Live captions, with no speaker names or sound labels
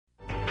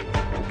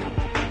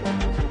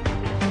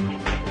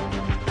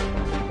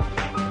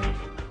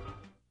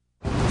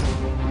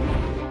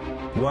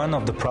One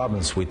of the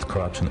problems with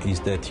corruption is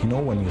that you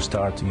know when you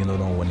start, you don't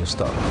know when you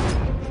stop.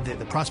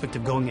 The prospect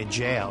of going to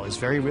jail is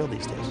very real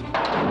these days.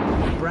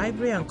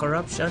 Bribery and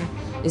corruption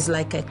is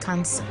like a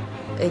cancer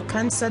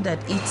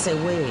that eats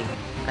away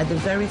at the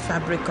very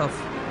fabric of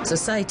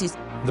society.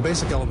 The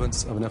basic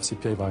elements of an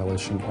FCPA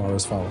violation are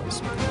as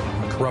follows.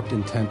 A corrupt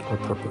intent or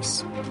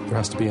purpose. There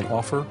has to be an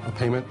offer, a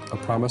payment, a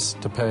promise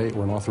to pay,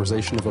 or an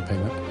authorization of a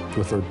payment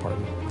to a third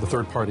party. The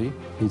third party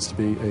needs to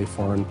be a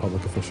foreign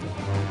public official.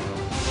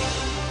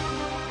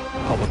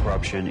 Public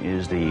corruption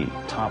is the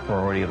top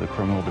priority of the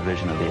criminal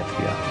division of the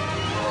FBI.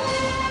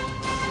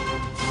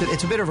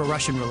 It's a bit of a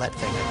Russian roulette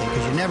thing, I think,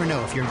 because you never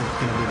know if you're going to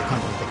be the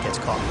company that gets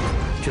caught.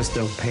 Just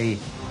don't pay.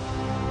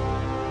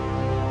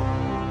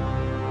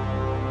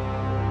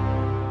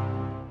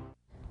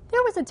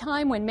 There was a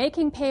time when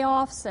making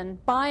payoffs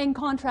and buying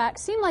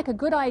contracts seemed like a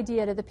good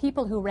idea to the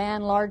people who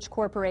ran large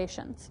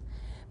corporations.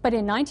 But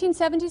in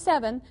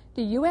 1977,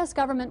 the U.S.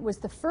 government was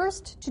the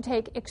first to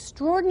take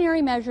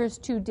extraordinary measures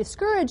to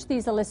discourage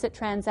these illicit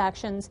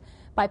transactions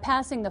by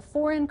passing the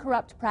Foreign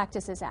Corrupt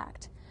Practices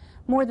Act.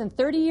 More than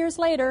 30 years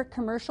later,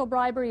 commercial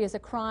bribery is a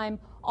crime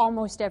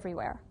almost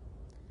everywhere.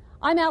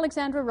 I'm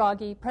Alexandra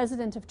Wrage,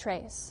 president of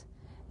Trace.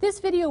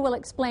 This video will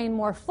explain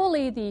more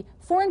fully the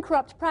Foreign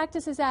Corrupt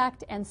Practices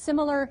Act and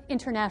similar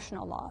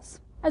international laws.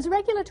 As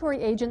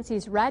regulatory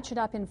agencies ratchet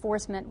up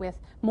enforcement with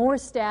more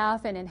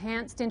staff and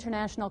enhanced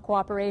international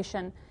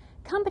cooperation,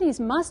 companies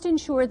must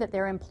ensure that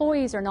their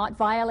employees are not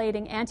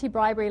violating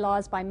anti-bribery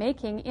laws by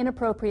making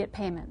inappropriate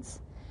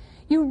payments.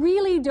 You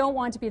really don't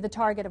want to be the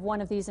target of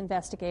one of these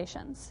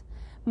investigations.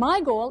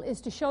 My goal is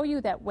to show you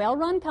that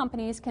well-run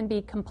companies can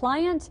be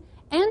compliant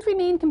and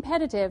remain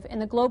competitive in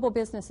the global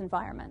business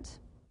environment.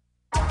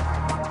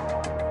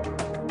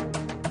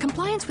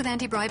 Compliance with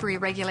anti-bribery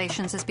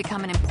regulations has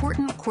become an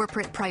important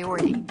corporate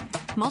priority.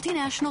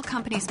 Multinational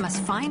companies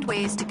must find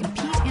ways to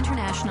compete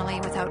internationally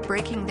without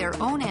breaking their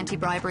own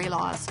anti-bribery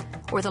laws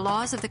or the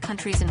laws of the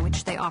countries in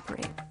which they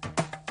operate.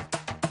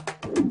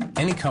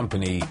 Any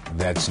company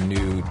that's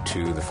new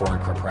to the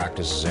Foreign Corrupt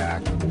Practices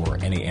Act or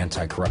any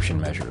anti-corruption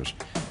measures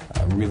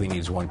really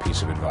needs one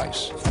piece of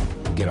advice: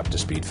 get up to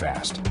speed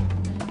fast.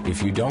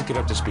 If you don't get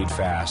up to speed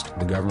fast,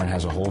 the government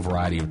has a whole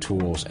variety of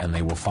tools and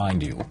they will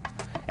find you.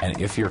 And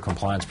if your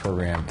compliance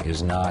program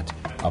is not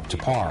up to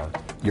par,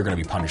 you're going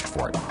to be punished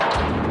for it.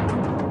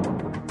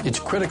 It's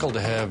critical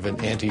to have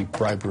an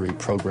anti-bribery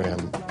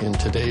program in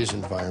today's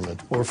environment,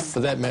 or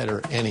for that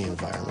matter, any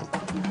environment.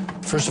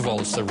 First of all,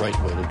 it's the right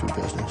way to do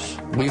business.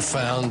 We've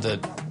found that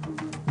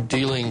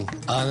dealing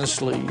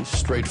honestly,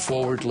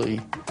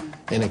 straightforwardly,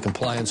 and in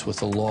compliance with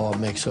the law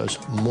makes us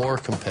more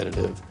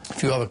competitive.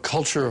 If you have a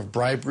culture of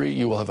bribery,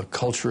 you will have a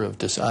culture of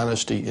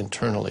dishonesty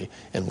internally.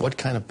 And what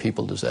kind of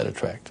people does that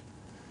attract?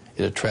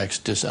 It attracts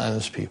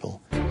dishonest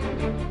people.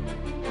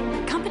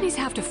 Companies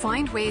have to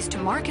find ways to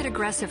market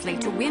aggressively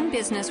to win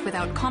business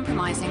without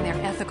compromising their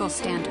ethical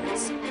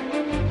standards.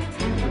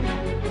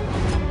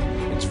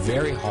 It's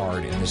very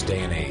hard in this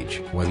day and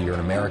age, whether you're an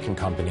American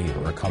company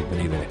or a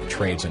company that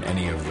trades on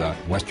any of the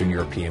Western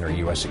European or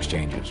U.S.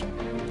 exchanges.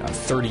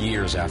 30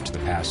 years after the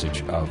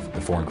passage of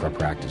the Foreign Corrupt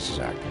Practices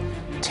Act,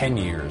 10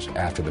 years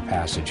after the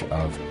passage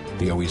of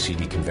the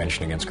OECD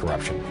Convention Against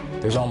Corruption,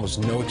 there's almost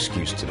no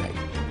excuse today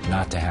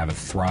not to have a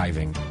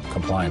thriving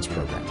compliance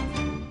program.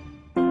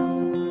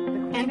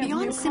 And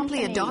beyond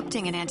simply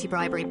adopting an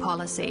anti-bribery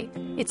policy,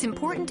 it's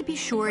important to be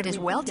sure it is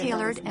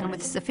well-tailored and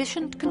with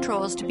sufficient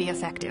controls to be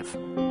effective.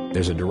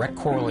 There's a direct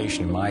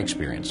correlation in my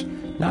experience,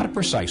 not a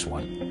precise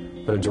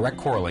one, but a direct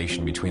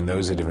correlation between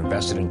those that have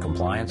invested in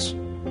compliance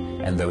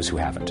and those who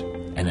haven't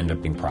and end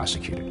up being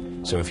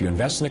prosecuted. So if you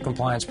invest in a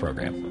compliance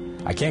program,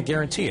 I can't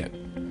guarantee it,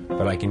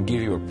 but I can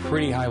give you a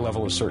pretty high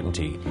level of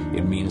certainty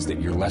it means that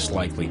you're less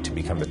likely to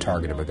become the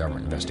target of a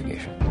government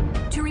investigation.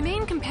 To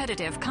remain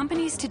competitive,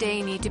 companies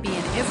today need to be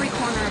in every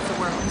corner of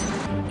the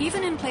world,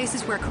 even in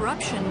places where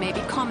corruption may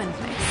be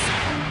commonplace.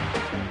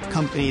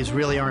 Companies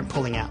really aren't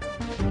pulling out.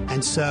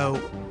 And so,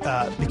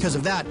 because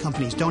of that,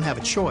 companies don't have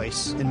a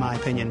choice, in my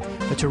opinion,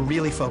 but to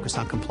really focus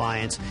on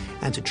compliance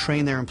and to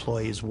train their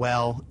employees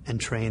well and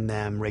train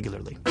them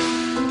regularly.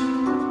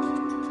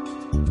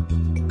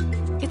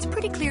 It's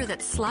pretty clear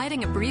that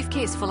sliding a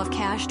briefcase full of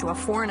cash to a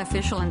foreign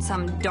official in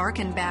some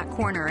darkened back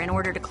corner in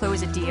order to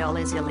close a deal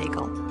is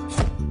illegal.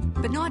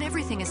 But not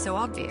everything is so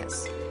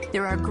obvious.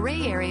 There are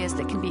gray areas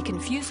that can be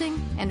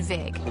confusing and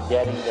vague.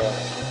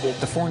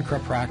 The Foreign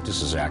Corrupt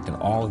Practices Act and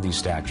all of these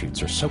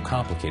statutes are so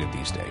complicated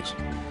these days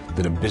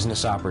that a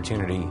business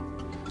opportunity,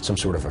 some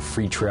sort of a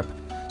free trip,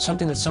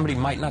 something that somebody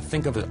might not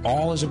think of at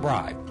all as a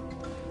bribe,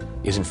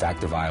 is in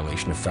fact a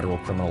violation of federal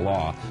criminal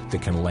law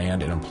that can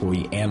land an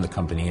employee and the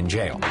company in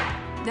jail.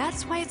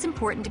 That's why it's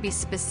important to be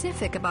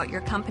specific about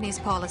your company's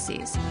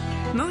policies.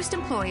 Most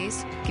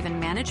employees, given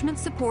management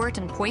support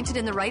and pointed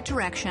in the right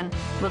direction,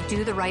 will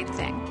do the right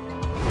thing.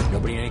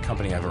 Nobody in any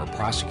company I've ever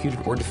prosecuted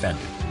or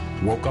defended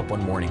woke up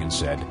one morning and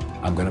said,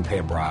 I'm going to pay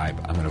a bribe,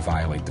 I'm going to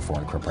violate the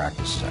Foreign Corrupt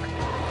Practices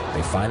Act.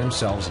 They find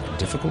themselves in a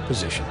difficult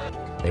position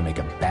They make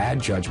a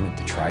bad judgment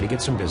to try to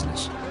get some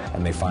business,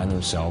 and they find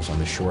themselves on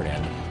the short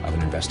end of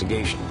an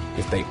investigation.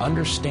 If they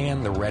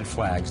understand the red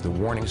flags, the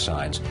warning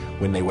signs,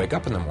 when they wake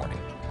up in the morning,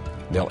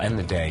 they'll end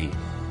the day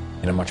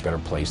in a much better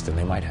place than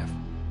they might have.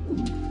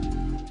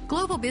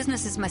 Global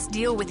businesses must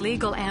deal with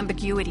legal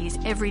ambiguities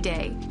every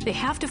day. They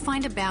have to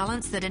find a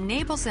balance that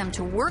enables them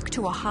to work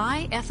to a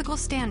high ethical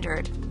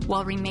standard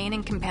while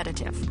remaining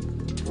competitive.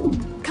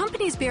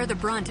 Companies bear the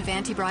brunt of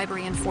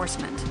anti-bribery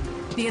enforcement.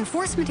 The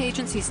enforcement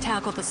agencies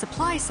tackle the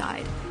supply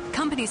side,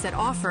 companies that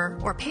offer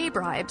or pay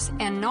bribes,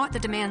 and not the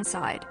demand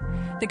side,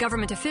 the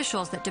government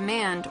officials that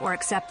demand or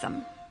accept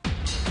them.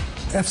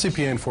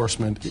 FCPA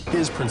enforcement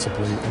is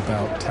principally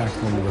about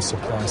tackling the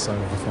supply side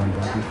of the foreign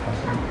bribery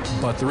problem.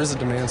 But there is a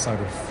demand side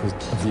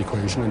of the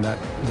equation, and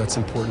that's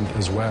important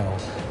as well.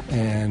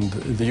 And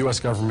the U.S.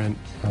 government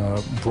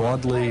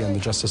broadly, and the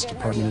Justice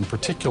Department in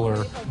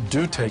particular,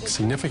 do take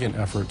significant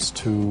efforts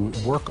to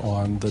work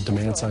on the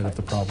demand side of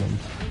the problem.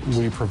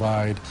 We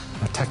provide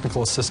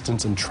technical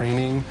assistance and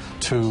training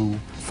to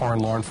foreign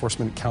law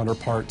enforcement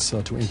counterparts,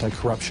 to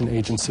anti-corruption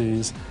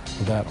agencies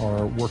that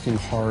are working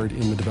hard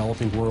in the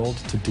developing world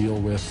to deal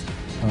with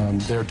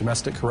their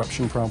domestic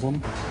corruption problem.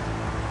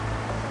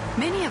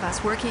 Many of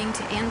us working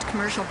to end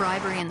commercial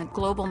bribery in the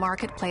global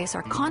marketplace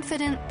are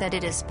confident that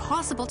it is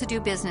possible to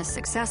do business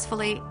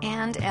successfully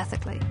and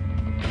ethically.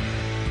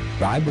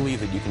 I believe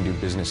that you can do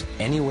business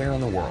anywhere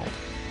in the world,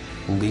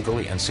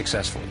 legally and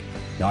successfully.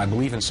 Now, I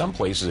believe in some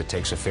places it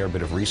takes a fair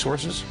bit of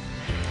resources,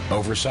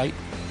 oversight.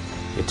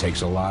 It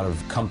takes a lot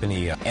of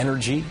company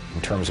energy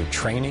in terms of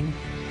training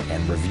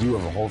and review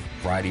of a whole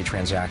variety of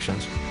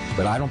transactions.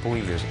 But I don't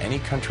believe there's any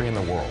country in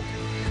the world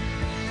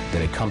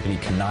that a company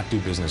cannot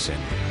do business in,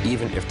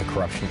 even if the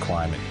corruption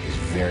climate is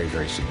very,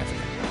 very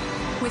significant.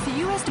 With the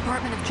U.S.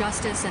 Department of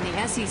Justice and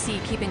the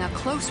SEC keeping a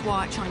close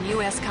watch on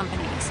U.S.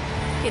 companies,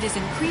 it is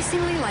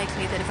increasingly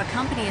likely that if a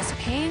company is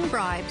paying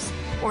bribes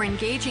or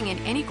engaging in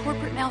any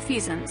corporate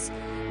malfeasance,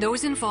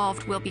 those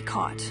involved will be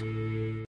caught.